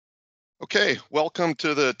Okay, welcome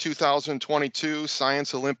to the 2022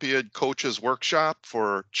 Science Olympiad Coaches Workshop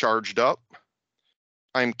for Charged Up.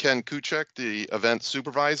 I'm Ken Kuchek, the Event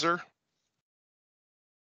Supervisor.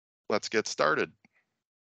 Let's get started.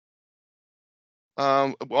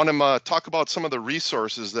 I want to talk about some of the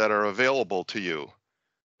resources that are available to you.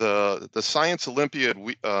 The Science Olympiad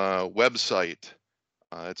website,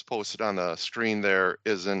 it's posted on the screen there,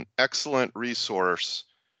 is an excellent resource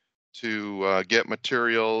to get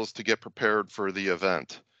materials to get prepared for the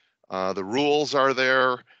event. The rules are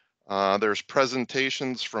there. There's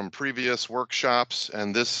presentations from previous workshops,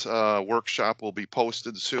 and this workshop will be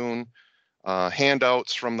posted soon.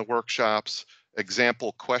 Handouts from the workshops,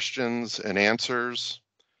 example questions and answers.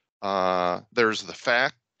 There's the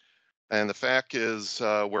FAQ, and the FAQ is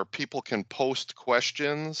where people can post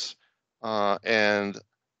questions, and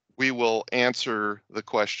we will answer the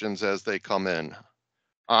questions as they come in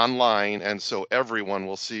online, and so everyone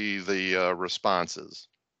will see the responses.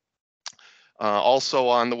 Also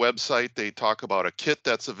on the website, they talk about a kit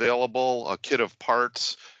that's available, a kit of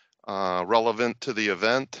parts relevant to the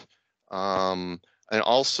event. And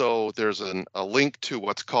also there's a link to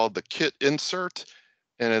what's called the kit insert,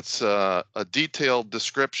 and it's a detailed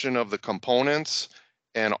description of the components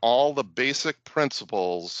and all the basic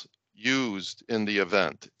principles used in the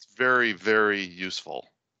event. It's very, very useful.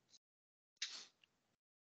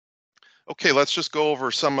 Okay, let's just go over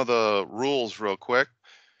some of the rules real quick.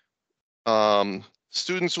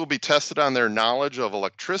 Students will be tested on their knowledge of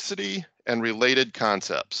electricity and related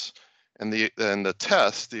concepts. And the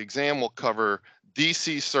test, the exam will cover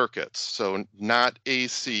DC circuits, so not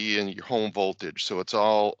AC and your home voltage. So it's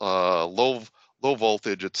all low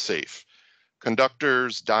voltage, it's safe.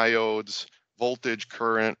 Conductors, diodes, voltage,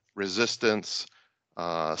 current, resistance,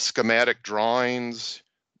 schematic drawings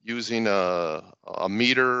using a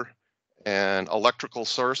meter, and electrical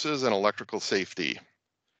sources and electrical safety.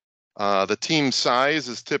 The team size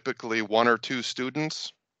is typically 1 or 2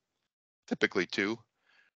 students, typically 2.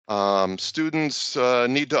 Students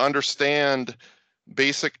need to understand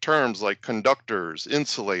basic terms like conductors,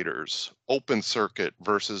 insulators, open circuit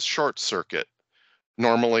versus short circuit,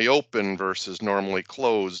 normally open versus normally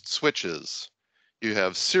closed switches. You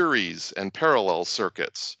have series and parallel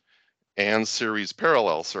circuits and series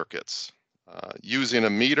parallel circuits. Using a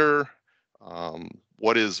meter,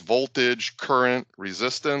 what is voltage, current,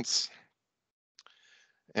 resistance,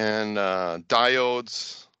 and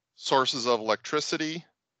diodes, sources of electricity,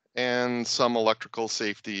 and some electrical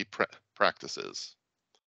safety practices.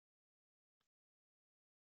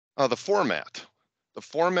 The format. The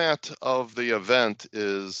format of the event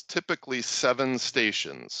is typically 7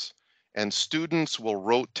 stations, and students will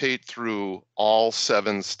rotate through all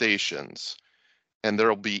 7 stations, and there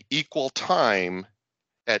will be equal time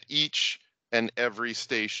at each and every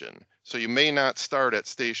station. So you may not start at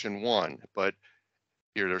station 1, but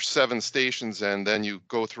there's 7 stations, and then you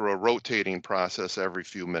go through a rotating process every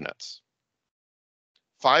few minutes.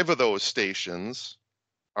 5 of those stations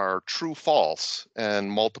are true, false,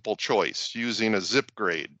 and multiple choice using a zip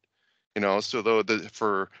grade. So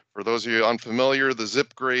for those of you unfamiliar, the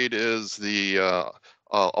zip grade is the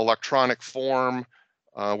electronic form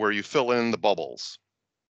where you fill in the bubbles.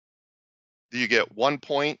 You get 1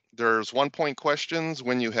 point. There's 1 point questions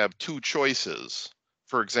when you have 2 choices.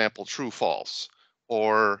 For example, true, false,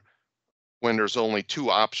 or when there's only 2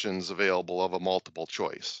 options available of a multiple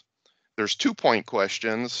choice. There's 2 point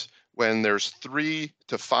questions when there's 3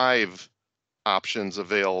 to 5 options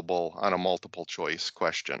available on a multiple choice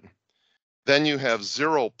question. Then you have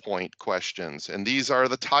 0 point questions, and these are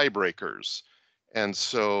the tiebreakers. And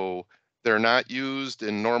so they're not used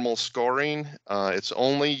in normal scoring. It's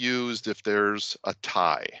only used if there's a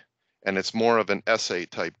tie, and it's more of an essay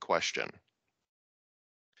type question.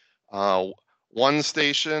 One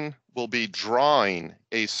station will be drawing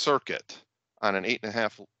a circuit on an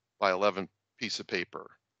 8.5 by 11 piece of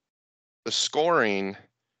paper. The scoring,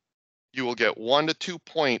 you will get 1 to 2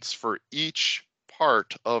 points for each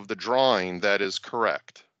part of the drawing that is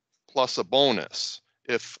correct, plus a bonus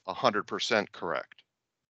if 100% correct.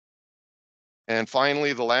 And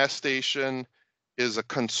finally, the last station is a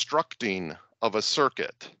constructing of a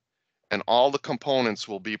circuit, and all the components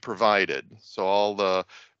will be provided. So all the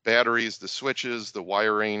batteries, the switches, the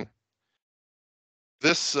wiring.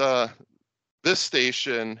 This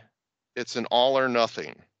station, it's an all or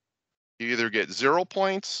nothing. You either get 0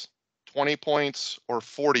 points, 20 points, or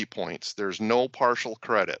 40 points. There's no partial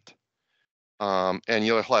credit. And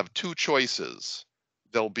you'll have 2 choices.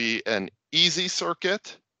 There'll be an easy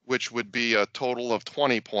circuit, which would be a total of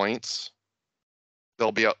 20 points.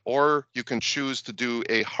 Or you can choose to do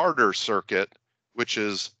a harder circuit, which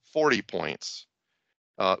is 40 points,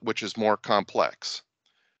 which is more complex.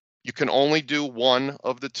 You can only do one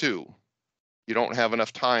of the two. You don't have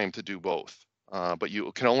enough time to do both, but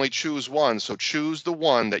you can only choose one. So choose the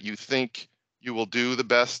one that you think you will do the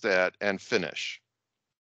best at and finish.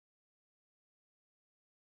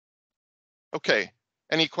 Okay,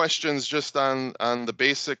 any questions just on the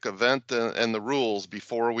basic event and the rules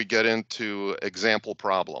before we get into example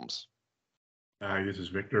problems? This is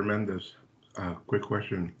Victor Mendez. Quick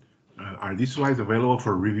question. Are these slides available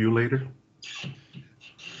for review later?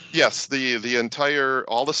 Yes,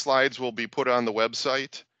 all the slides will be put on the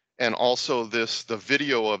website, and also the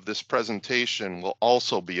video of this presentation will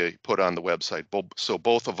also be put on the website. So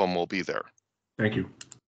both of them will be there. Thank you.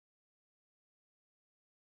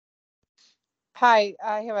 Hi,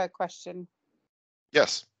 I have a question.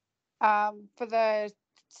 Yes. For the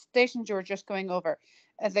stations you were just going over,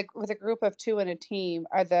 with a group of 2 in a team,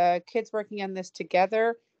 are the kids working on this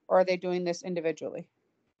together or are they doing this individually?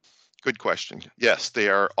 Good question. Yes, they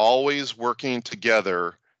are always working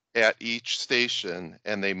together at each station,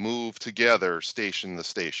 and they move together station to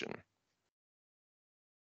station.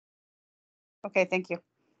 Okay, thank you.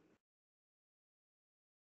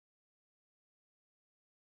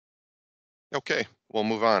 Okay, we'll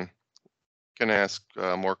move on. Can ask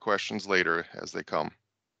more questions later as they come.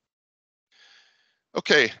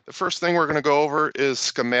 Okay, the first thing we're going to go over is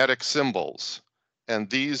schematic symbols. And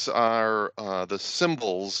these are the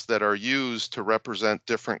symbols that are used to represent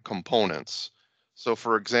different components. So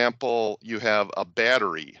for example, you have a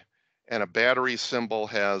battery, and a battery symbol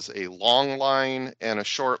has a long line and a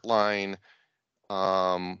short line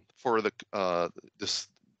for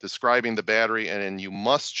describing the battery, and then you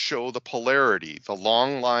must show the polarity. The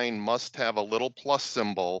long line must have a little plus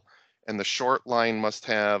symbol, and the short line must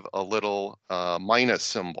have a little minus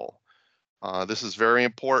symbol. This is very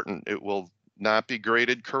important. It will not be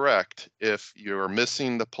graded correct if you're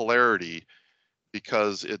missing the polarity,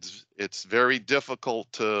 because it's very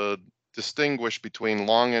difficult to distinguish between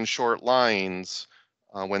long and short lines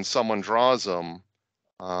when someone draws them.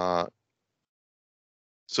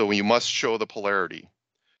 So you must show the polarity.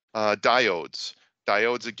 Diodes.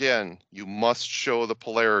 Diodes, again, you must show the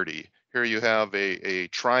polarity. Here you have a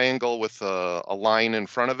triangle with a line in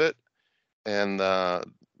front of it, and the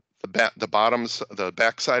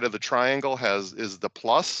back side of the triangle is the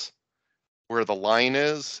plus. Where the line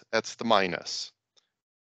is, that's the minus.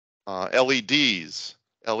 LEDs.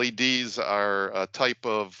 LEDs are a type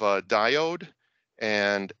of diode,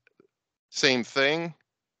 and same thing.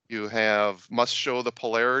 You must show the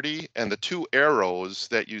polarity, and the two arrows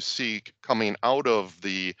that you see coming out of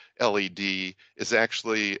the LED is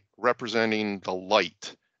actually representing the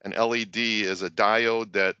light. An LED is a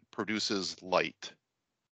diode that produces light.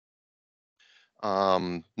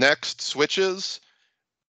 Next, switches.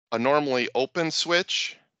 A normally open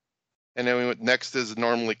switch, and then next is a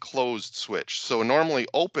normally closed switch. So a normally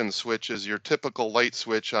open switch is your typical light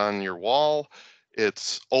switch on your wall.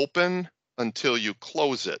 It's open until you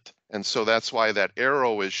close it. And so that's why that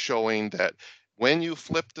arrow is showing that when you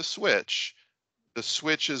flip the switch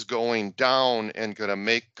is going down and going to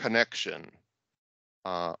make connection.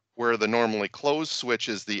 Where the normally closed switch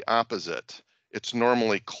is the opposite. It's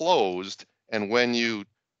normally closed, and when you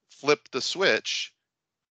flip the switch,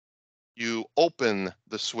 you open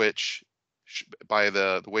the switch by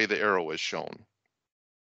the way the arrow is shown.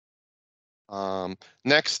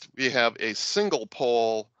 Next, we have a single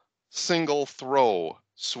pole, single throw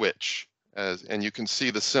switch, and you can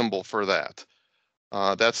see the symbol for that.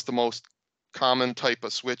 That's the most common type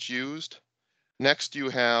of switch used. Next, you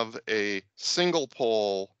have a single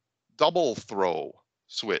pole, double throw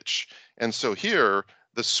switch. And so here,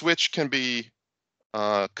 the switch can be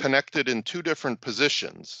connected in two different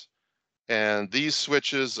positions. And these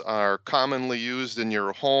switches are commonly used in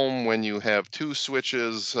your home when you have two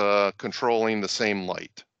switches controlling the same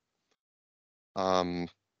light.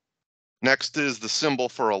 Next is the symbol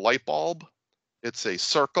for a light bulb. It's a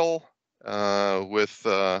circle with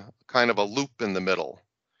kind of a loop in the middle.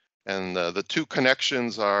 And the two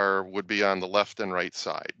connections would be on the left and right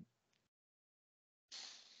side.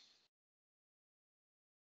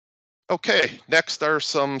 Okay, next are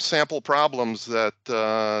some sample problems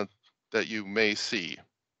that you may see,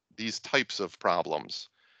 these types of problems.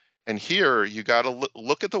 And here you got to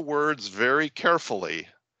look at the words very carefully.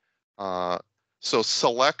 So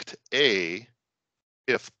select A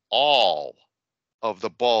if all of the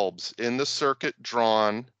bulbs in the circuit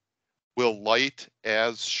drawn will light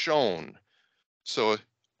as shown. So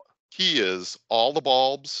key is all the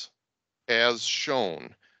bulbs as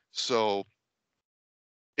shown. So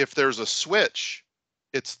if there's a switch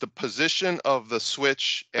It's the position of the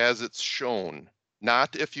switch as it's shown,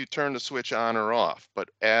 not if you turn the switch on or off, but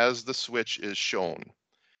as the switch is shown.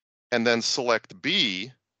 And then select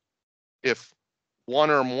B if one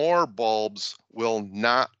or more bulbs will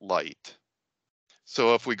not light.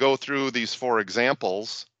 So if we go through these 4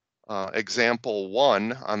 examples, example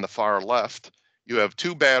 1 on the far left, you have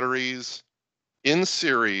 2 batteries in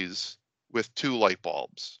series with 2 light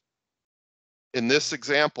bulbs. In this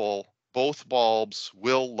example, both bulbs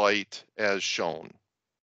will light as shown.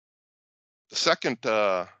 The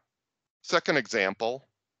second example,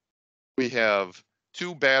 we have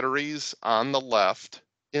 2 batteries on the left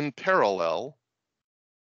in parallel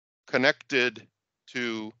connected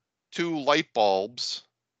to 2 light bulbs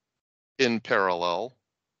in parallel,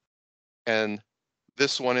 and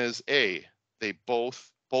this one is A. They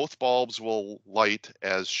both bulbs will light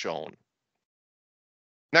as shown.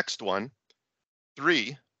 Next one,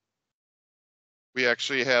 3. We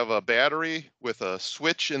actually have a battery with a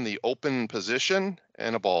switch in the open position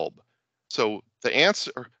and a bulb. So the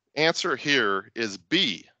answer here is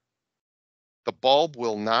B. The bulb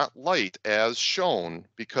will not light as shown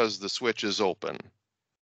because the switch is open.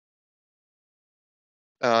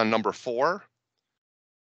 Number 4,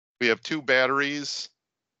 we have 2 batteries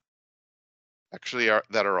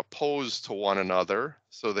that are opposed to one another.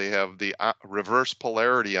 So they have the reverse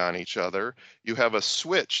polarity on each other. You have a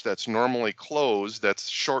switch that's normally closed that's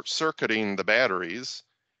short circuiting the batteries.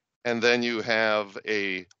 And then you have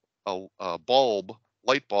a bulb,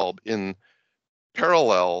 light bulb in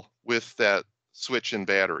parallel with that switch in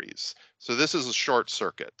batteries. So this is a short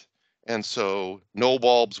circuit. And so no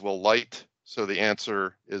bulbs will light. So the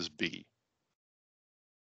answer is B.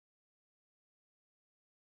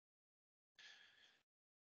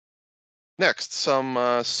 Next,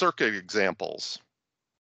 some circuit examples.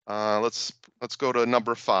 Let's go to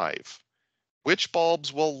number 5. Which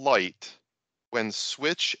bulbs will light when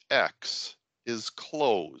switch X is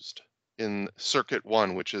closed in circuit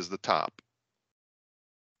 1, which is the top?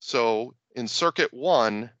 So in circuit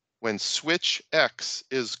 1, when switch X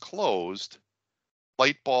is closed,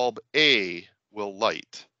 light bulb A will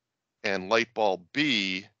light and light bulb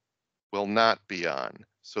B will not be on.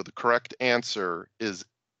 So the correct answer is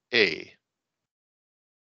A.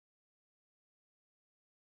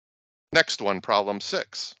 Next one, problem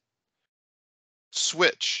 6.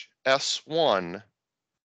 Switch S1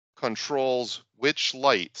 controls which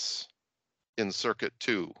lights in circuit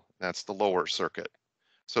 2? That's the lower circuit.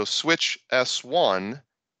 So switch S1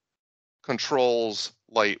 controls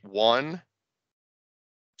light 1,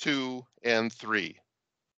 2, and 3.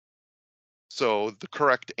 So the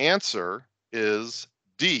correct answer is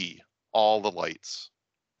D, all the lights.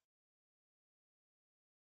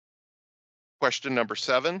 Question number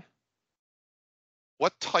 7.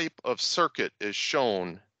 What type of circuit is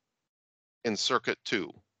shown in circuit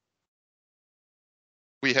 2?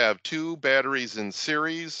 We have 2 batteries in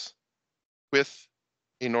series with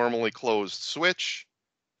a normally closed switch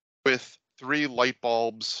with 3 light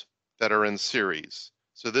bulbs that are in series.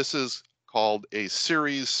 So this is called a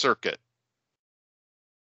series circuit.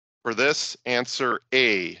 For this, answer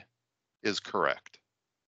A is correct.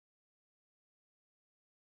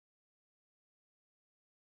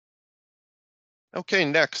 Okay,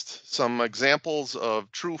 next, some examples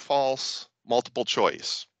of true-false multiple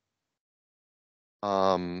choice.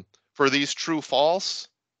 For these true-false,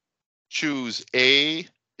 choose A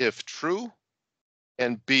if true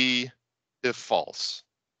and B if false.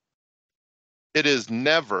 It is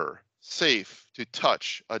never safe to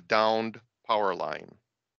touch a downed power line.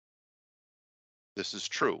 This is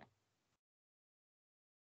true.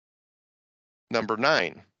 Number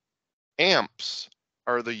 9, amps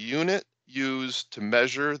are the unit used to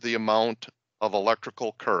measure the amount of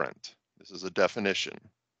electrical current. This is a definition,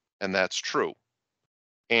 and that's true.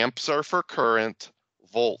 Amps are for current,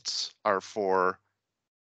 volts are for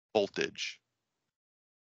voltage.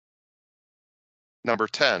 Number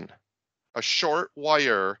 10, a short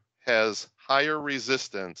wire has higher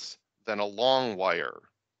resistance than a long wire.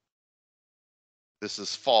 This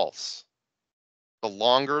is false. The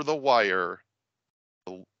longer the wire,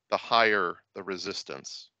 the higher the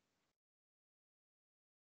resistance.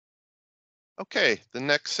 Okay, the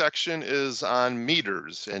next section is on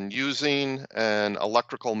meters and using an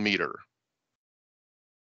electrical meter.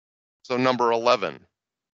 So number 11,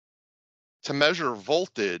 to measure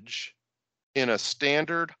voltage in a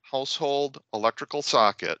standard household electrical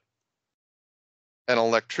socket, an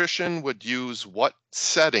electrician would use what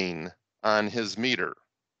setting on his meter?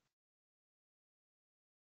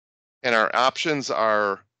 And our options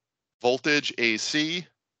are voltage AC,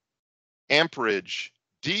 amperage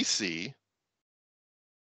DC,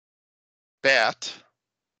 bat,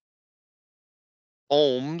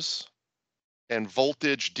 ohms, and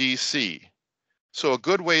voltage DC. So a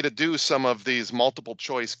good way to do some of these multiple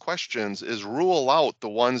choice questions is rule out the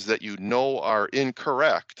ones that you know are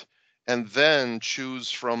incorrect and then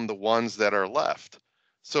choose from the ones that are left.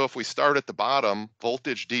 So if we start at the bottom,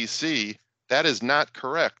 voltage DC, that is not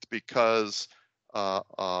correct because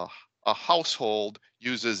a household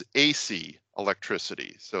uses AC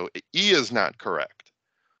electricity. So E is not correct.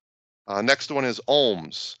 Next one is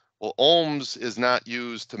ohms. Well, ohms is not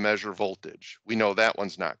used to measure voltage. We know that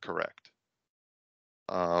one's not correct.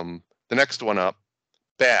 The next one up,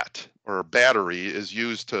 bat or battery is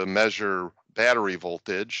used to measure battery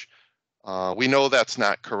voltage. We know that's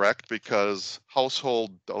not correct because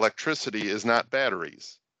household electricity is not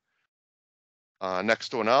batteries.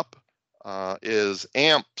 Next one up is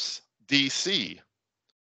amps DC.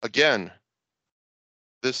 Again,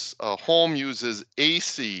 this home uses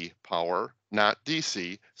AC power, not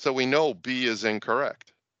DC, so we know B is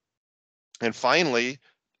incorrect. And finally,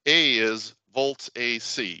 A is volts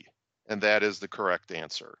AC, and that is the correct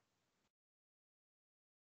answer.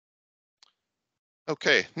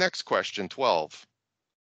 Okay, next question, 12.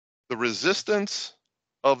 The resistance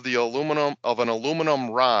of an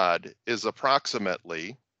aluminum rod is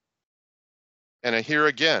approximately, and here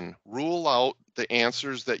again, rule out the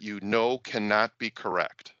answers that you know cannot be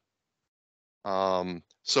correct.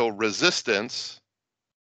 So resistance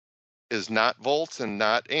is not volts and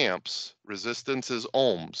not amps. Resistance is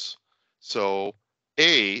ohms. So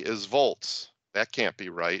A is volts. That can't be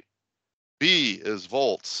right. B is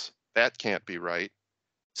volts. That can't be right.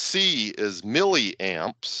 C is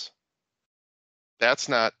milliamps. That's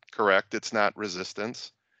not correct. It's not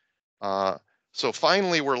resistance. So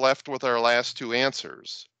finally, we're left with our last two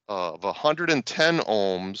answers of 110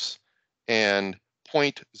 ohms and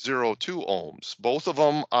 0.02 ohms. Both of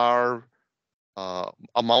them are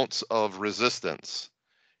amounts of resistance.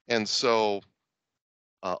 And so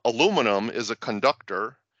aluminum is a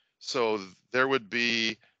conductor. So there would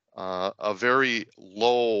be a very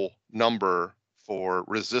low number for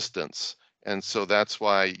resistance. And so that's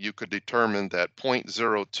why you could determine that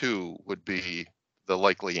 0.02 would be the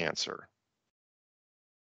likely answer.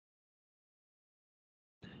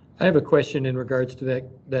 I have a question in regards to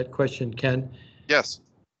that question, Ken. Yes.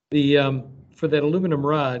 For that aluminum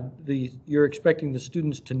rod, you're expecting the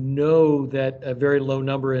students to know that a very low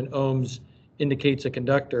number in ohms indicates a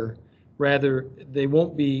conductor. Rather, they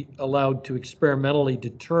won't be allowed to experimentally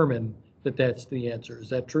determine that that's the answer. Is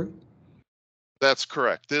that true? That's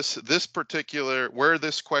correct. This particular, where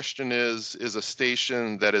this question is a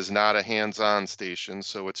station that is not a hands-on station,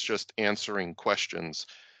 so it's just answering questions.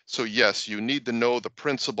 So yes, you need to know the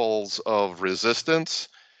principles of resistance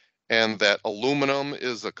and that aluminum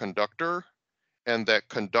is a conductor and that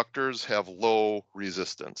conductors have low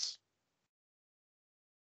resistance.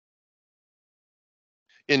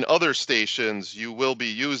 In other stations, you will be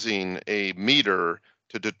using a meter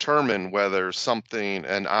to determine whether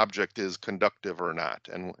an object is conductive or not,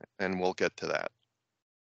 and we'll get to that.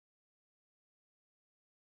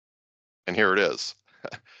 And here it is.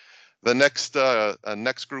 The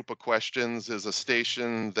next group of questions is a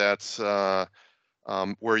station that's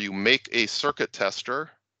where you make a circuit tester,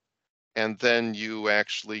 and then you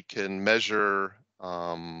actually can measure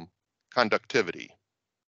conductivity.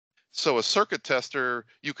 So a circuit tester,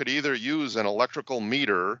 you could either use an electrical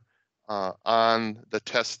meter on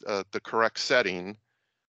the correct setting,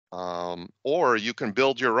 or you can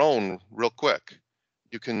build your own real quick.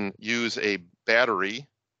 You can use a battery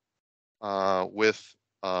with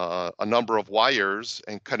a number of wires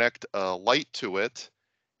and connect a light to it,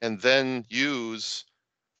 and then use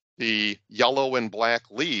the yellow and black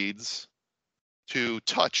leads to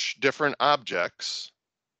touch different objects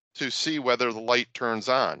to see whether the light turns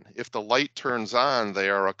on. If the light turns on, they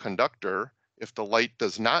are a conductor. If the light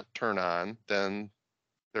does not turn on, then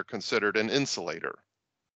they're considered an insulator.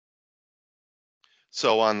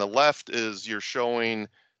 So on the left is the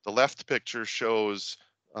left picture shows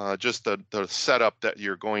just the setup that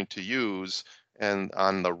you're going to use. And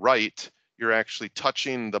on the right, you're actually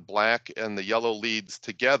touching the black and the yellow leads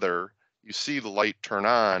together. You see the light turn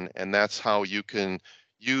on, and that's how you can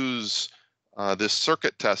use this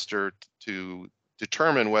circuit tester to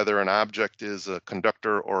determine whether an object is a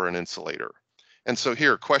conductor or an insulator. And so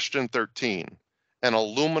here, question 13, an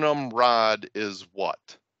aluminum rod is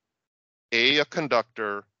what? A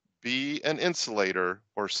conductor, B, an insulator,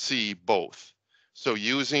 or C, both. So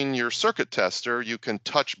using your circuit tester, you can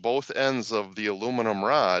touch both ends of the aluminum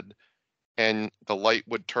rod and the light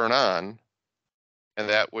would turn on, and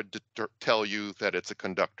that would tell you that it's a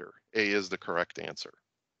conductor. A is the correct answer.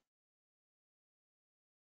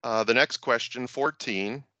 The next question,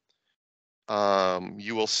 14.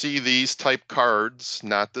 You will see these type cards,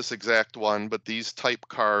 not this exact one, but these type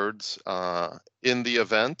cards in the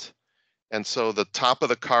event. And so the top of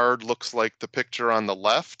the card looks like the picture on the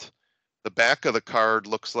left. The back of the card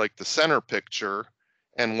looks like the center picture.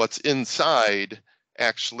 And what's inside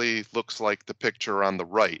actually looks like the picture on the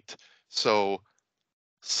right. So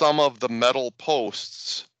some of the metal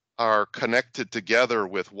posts are connected together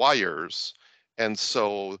with wires. And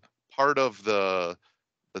so part of the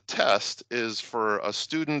test is for a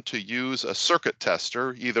student to use a circuit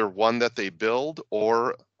tester, either one that they build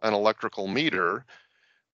or an electrical meter,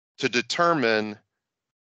 to determine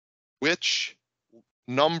which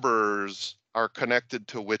numbers are connected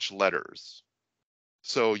to which letters.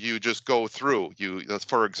 So you just go through.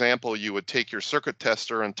 For example, you would take your circuit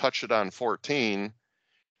tester and touch it on 14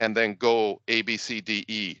 and then go A, B, C, D,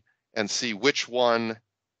 E and see which one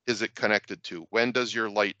is it connected to. When does your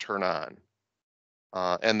light turn on?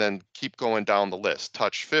 And then keep going down the list.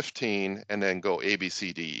 Touch 15 and then go A, B,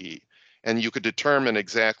 C, D, E. And you could determine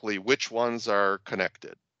exactly which ones are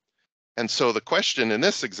connected. And so the question in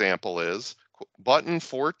this example is, button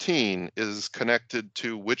 14 is connected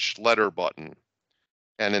to which letter button?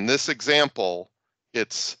 And in this example,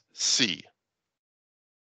 it's C.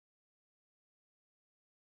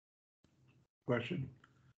 Question.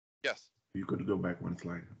 Yes. You could go back one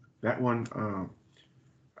slide. That one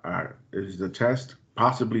is the test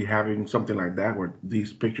possibly having something like that where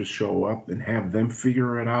these pictures show up and have them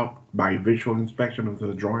figure it out by visual inspection of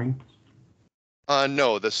the drawing?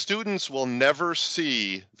 No, the students will never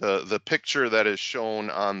see the picture that is shown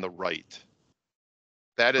on the right.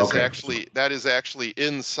 That is Okay. actually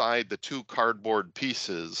inside the two cardboard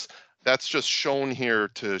pieces. That's just shown here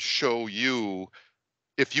to show you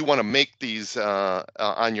if you want to make these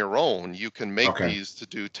on your own, you can make Okay. these to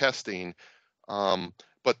do testing.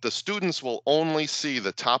 But the students will only see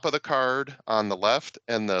the top of the card on the left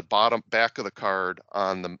and the back of the card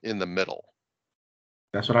in the middle.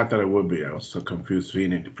 That's what I thought it would be. I was so confused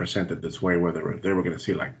seeing it presented this way, whether they were going to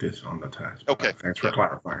see like this on the test. But, Okay. thanks for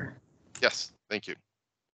clarifying. Yes, thank you.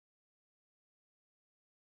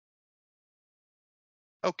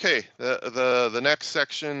 Okay, the next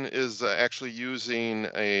section is actually using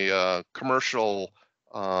a commercial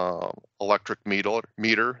electric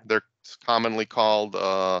meter. They're commonly called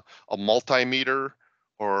a multimeter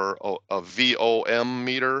or a VOM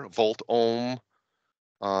meter, volt ohm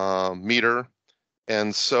meter.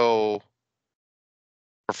 And so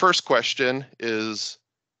our first question is,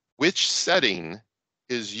 which setting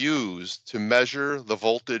is used to measure the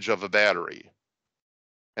voltage of a battery?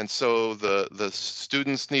 And so the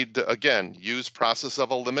students need to, again, use process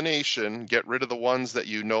of elimination, get rid of the ones that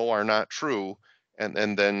you know are not true,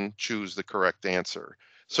 and then choose the correct answer.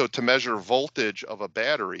 So to measure voltage of a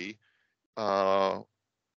battery,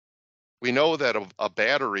 we know that a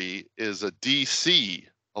battery is a DC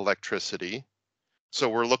electricity. So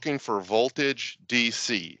we're looking for voltage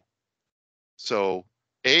DC. So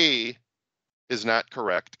A is not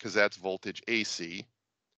correct because that's voltage AC.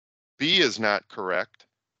 B is not correct.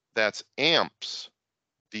 That's amps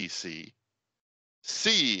DC.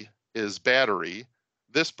 C is battery.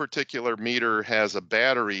 This particular meter has a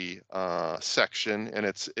battery section, and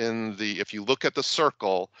it's in the, if you look at the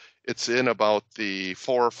circle, it's in about the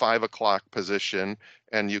 4 or 5 o'clock position,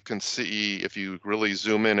 and you can see, if you really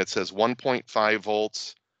zoom in, it says 1.5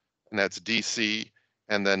 volts, and that's DC,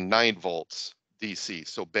 and then 9 volts DC.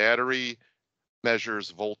 So battery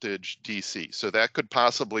measures voltage DC. So that could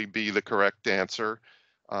possibly be the correct answer.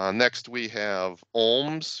 Next, we have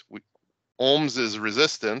ohms. Ohms is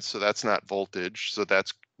resistance, so that's not voltage, so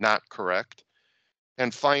that's not correct.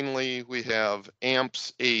 And finally, we have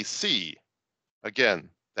amps AC. Again,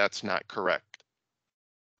 that's not correct.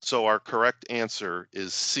 So our correct answer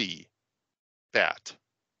is C, bat.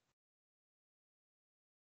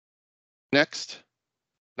 Next,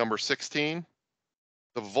 number 16.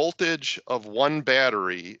 The voltage of one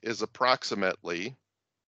battery is approximately,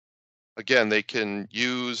 again, they can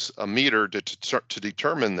use a meter to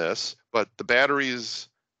determine this, but the batteries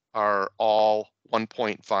are all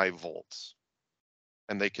 1.5 volts.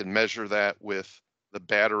 And they can measure that with the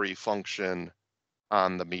battery function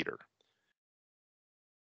on the meter.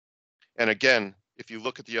 And again, if you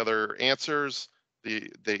look at the other answers,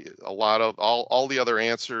 all the other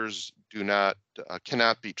answers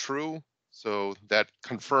cannot be true. So that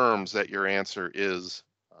confirms that your answer is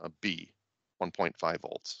B, 1.5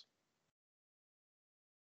 volts.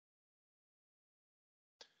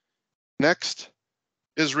 Next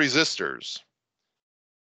is resistors.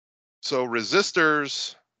 So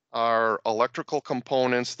resistors are electrical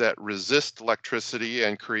components that resist electricity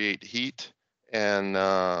and create heat, and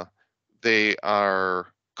they are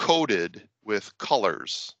coated with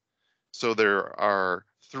colors. So there are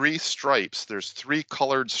three stripes. There's three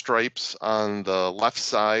colored stripes on the left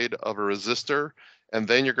side of a resistor, and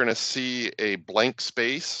then you're going to see a blank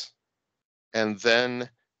space, and then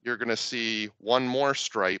you're going to see one more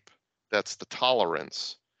stripe. That's the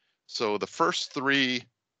tolerance. So the first three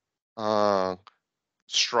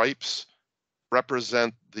stripes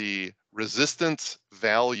represent the resistance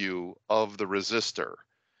value of the resistor.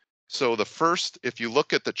 So the first, if you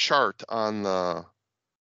look at the chart on the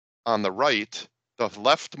right, the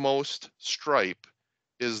leftmost stripe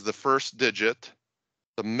is the first digit,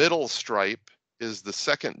 the middle stripe is the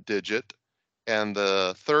second digit, and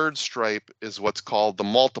the third stripe is what's called the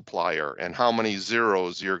multiplier and how many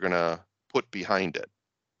zeros you're going to put behind it.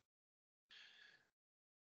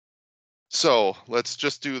 So let's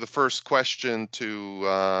just do the first question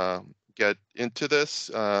to get into this.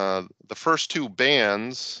 The first two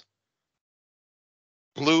bands,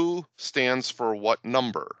 blue stands for what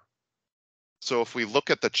number? So if we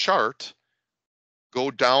look at the chart,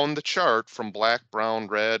 go down the chart from black, brown,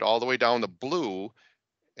 red, all the way down to blue,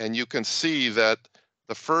 and you can see that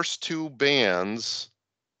the first two bands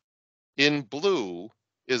in blue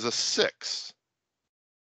is a 6.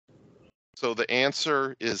 So the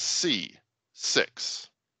answer is C, 6.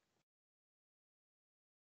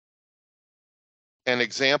 An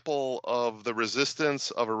example of the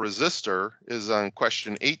resistance of a resistor is on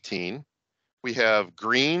question 18. We have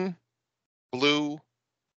green, blue,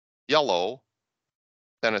 yellow,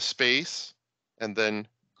 then a space, and then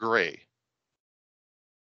gray.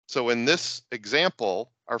 So in this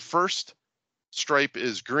example, our first stripe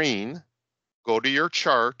is green. Go to your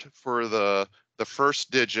chart for the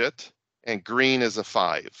first digit, and green is a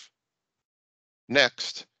 5.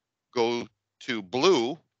 Next, go to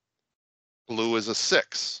blue. Blue is a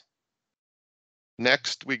 6.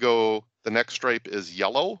 Next, we go, the next stripe is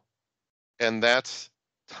yellow, and that's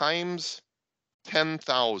times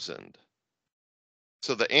 10,000.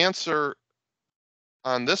 So the answer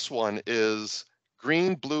on this one is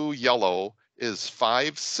green, blue, yellow is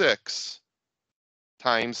 5,6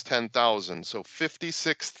 times 10,000. So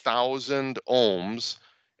 56,000 ohms,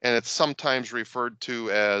 and it's sometimes referred to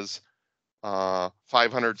as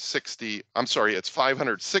 560, I'm sorry, it's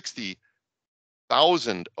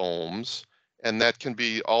 560,000 ohms, and that can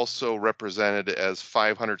be also represented as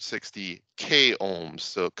 560 K ohms.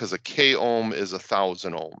 So because a K ohm is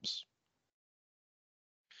 1,000 ohms.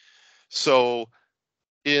 So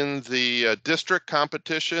in the district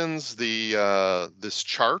competitions, this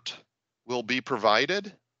chart will be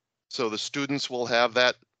provided. So the students will have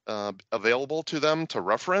that available to them to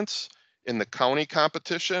reference. In the county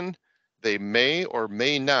competition, they may or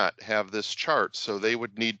may not have this chart, so they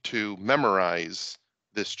would need to memorize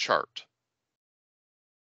this chart.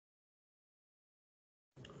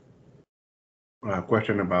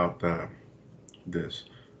 Question about this.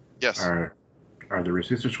 Yes. Are the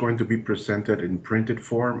resistors going to be presented in printed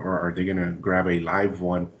form, or are they going to grab a live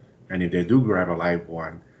one? And if they do grab a live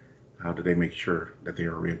one, how do they make sure that they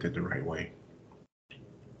are oriented the right way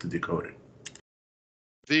to decode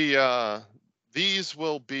it? These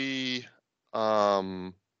will be,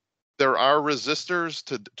 there are resistors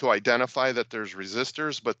to identify that there's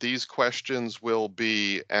resistors, but these questions will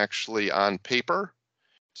be actually on paper.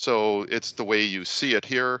 So it's the way you see it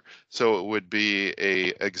here. So it would be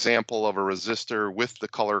a example of a resistor with the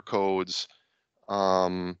color codes.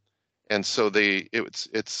 And so they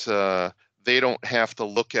don't have to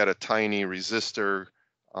look at a tiny resistor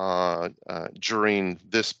during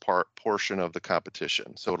this portion of the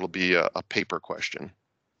competition. So it'll be a paper question.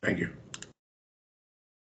 Thank you.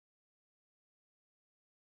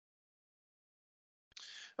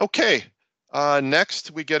 Okay,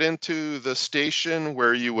 next we get into the station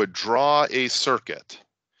where you would draw a circuit.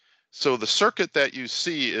 So the circuit that you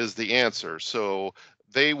see is the answer. So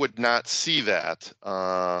they would not see that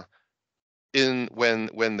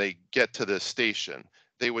when they get to this station.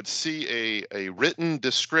 They would see a written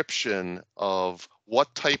description of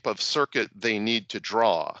what type of circuit they need to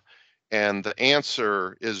draw, and the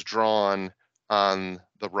answer is drawn on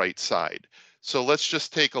the right side. So let's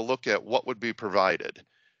just take a look at what would be provided.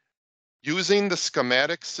 Using the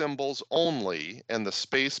schematic symbols only and the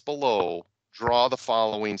space below, draw the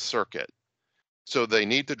following circuit. So they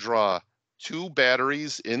need to draw 2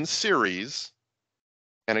 batteries in series.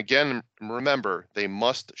 And again, remember, they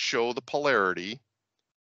must show the polarity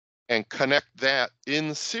and connect that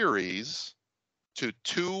in series to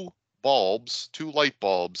 2 bulbs, 2 light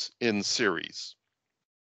bulbs in series.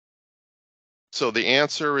 So the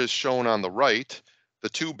answer is shown on the right. The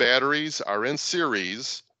two batteries are in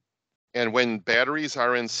series, and when batteries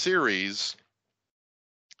are in series,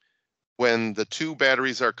 when the two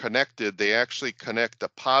batteries are connected, they actually connect the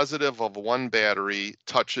positive of one battery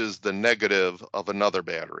touches the negative of another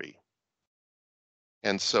battery.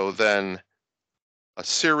 And so then a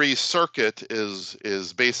series circuit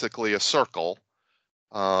is basically a circle.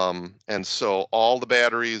 And so all the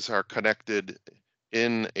batteries are connected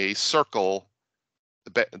in a circle.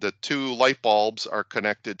 The two light bulbs are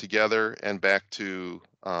connected together and back to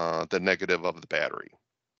the negative of the battery.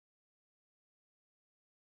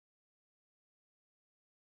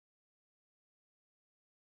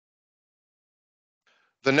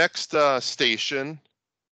 The next station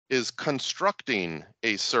is constructing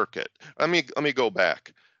a circuit. Let me go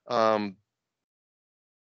back.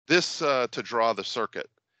 This to draw the circuit.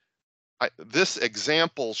 This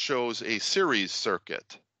example shows a series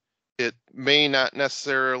circuit. It may not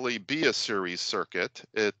necessarily be a series circuit.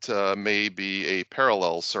 It may be a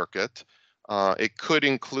parallel circuit. It could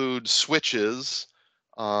include switches.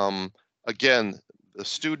 Again, the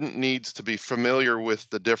student needs to be familiar with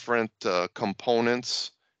the different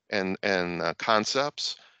components and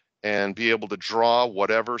concepts and be able to draw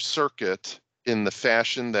whatever circuit in the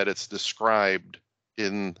fashion that it's described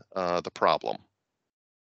in the problem.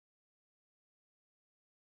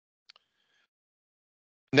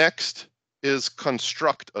 Next is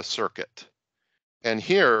construct a circuit. And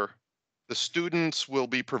here, the students will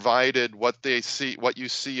be provided what you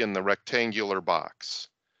see in the rectangular box.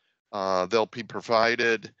 They'll be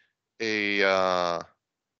provided a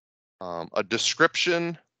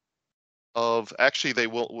description of, actually they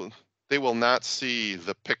will not see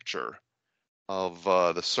the picture of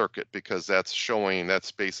the circuit because that's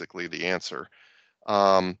basically the answer.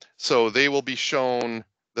 So they will be shown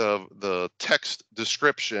the text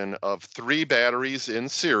description of 3 batteries in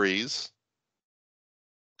series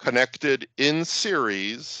connected in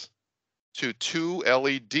series to 2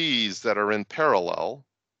 LEDs that are in parallel.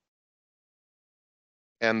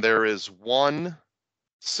 And there is one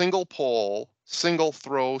single pole, single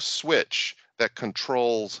throw switch that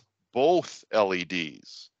controls both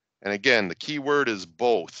LEDs. And again, the key word is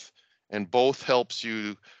both, and both helps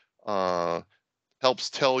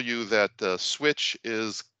tell you that the switch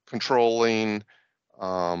is controlling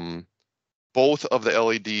both of the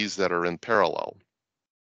LEDs that are in parallel.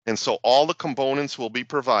 And so all the components will be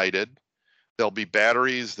provided. There'll be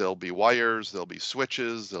batteries, there'll be wires, there'll be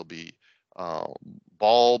switches, there'll be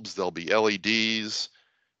bulbs, there'll be LEDs,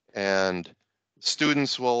 and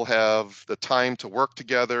students will have the time to work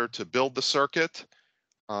together to build the circuit.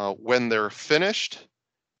 When they're finished,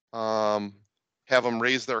 have them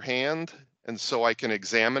raise their hand, and so I can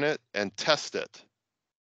examine it and test it.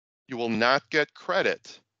 You will not get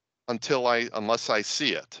credit unless I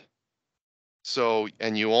see it. So,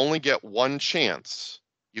 and you only get one chance.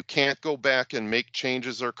 You can't go back and make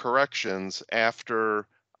changes or corrections after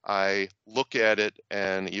I look at it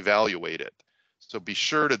and evaluate it. So be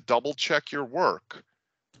sure to double check your work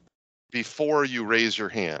before you raise your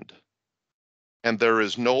hand. And there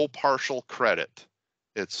is no partial credit.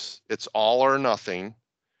 It's all or nothing.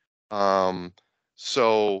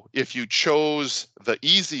 So if you chose the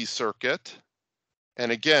easy circuit,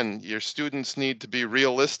 and again, your students need to be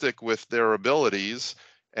realistic with their abilities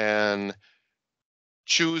and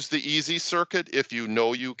choose the easy circuit if you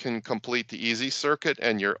know you can complete the easy circuit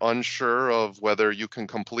and you're unsure of whether you can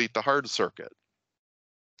complete the hard circuit.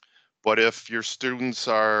 But if your students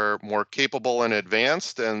are more capable and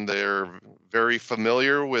advanced and they're very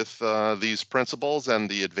familiar with these principles and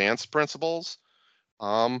the advanced principles,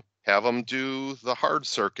 have them do the hard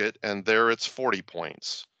circuit, and there it's 40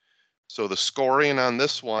 points. So the scoring on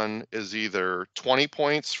this one is either 20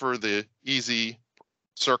 points for the easy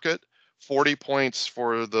circuit, 40 points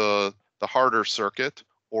for the harder circuit,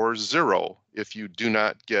 or 0 if you do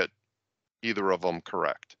not get either of them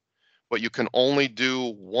correct. But you can only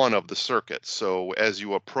do one of the circuits. So as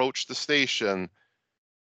you approach the station,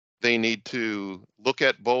 they need to look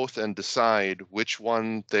at both and decide which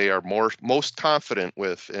one they are most confident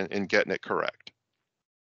with in getting it correct.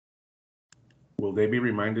 Will they be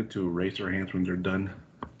reminded to raise their hands when they're done?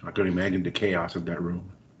 I can imagine the chaos of that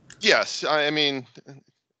room. Yes, I mean,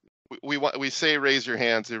 we say raise your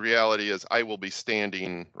hands. The reality is I will be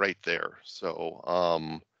standing right there.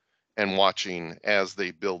 So and watching as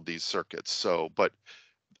they build these circuits. So, but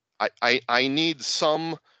I need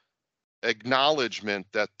some acknowledgement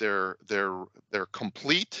that they're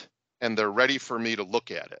complete and they're ready for me to look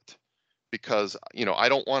at it, because I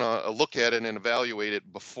don't want to look at it and evaluate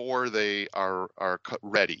it before they are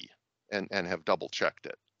ready and have double checked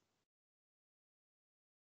it.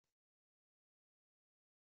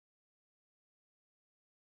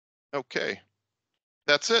 Okay.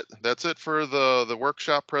 That's it. That's it for the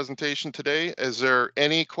workshop presentation today. Is there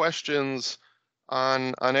any questions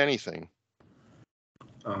on anything?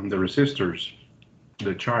 The resistors,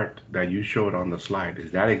 the chart that you showed on the slide,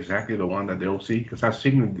 is that exactly the one that they'll see? Because I've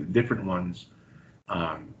seen the different ones.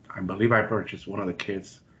 I believe I purchased one of the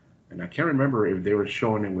kits, and I can't remember if they were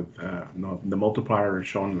showing it with no, the multiplier is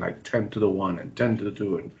showing like 10 to the 1 and 10 to the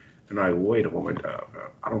 2. And I wait a moment,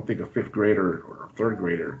 I don't think a fifth grader or a third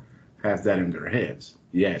grader has that in their heads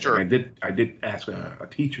yet. Sure. And I did ask a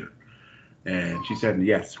teacher, and she said,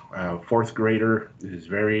 yes, fourth grader is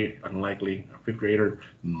very unlikely. A fifth grader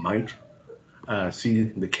might see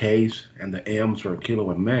the K's and the M's for kilo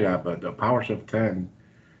and mega, but the powers of 10.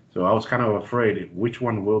 So I was kind of afraid which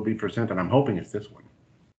one will be presented. I'm hoping it's this one.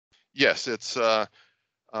 Yes, it's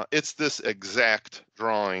this exact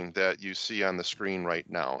drawing that you see on the screen right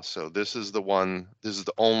now. So this is the one, this is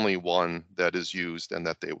the only one that is used and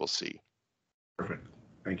that they will see. Perfect.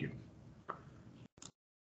 Thank you.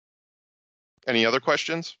 Any other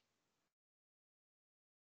questions?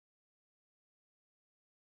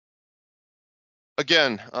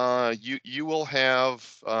 Again, you will have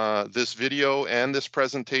this video and this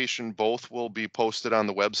presentation, both will be posted on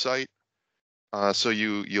the website. So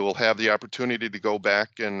you will have the opportunity to go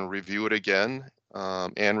back and review it again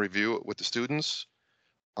and review it with the students.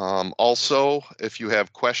 Also, if you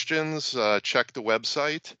have questions, check the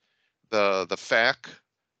website. The FAQ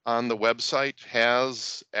on the website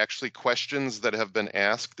has actually questions that have been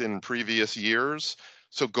asked in previous years.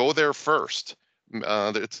 So go there first.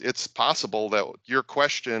 It's possible that your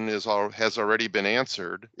question has already been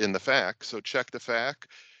answered in the FAQ. So check the FAQ.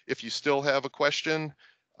 If you still have a question,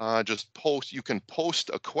 you can post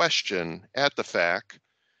a question at the FAQ,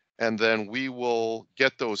 and then we will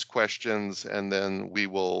get those questions and then we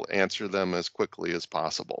will answer them as quickly as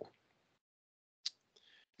possible.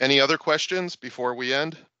 Any other questions before we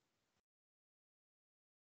end?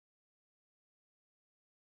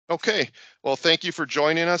 Okay, well, thank you for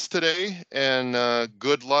joining us today, and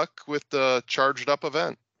good luck with the Charged Up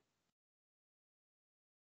event.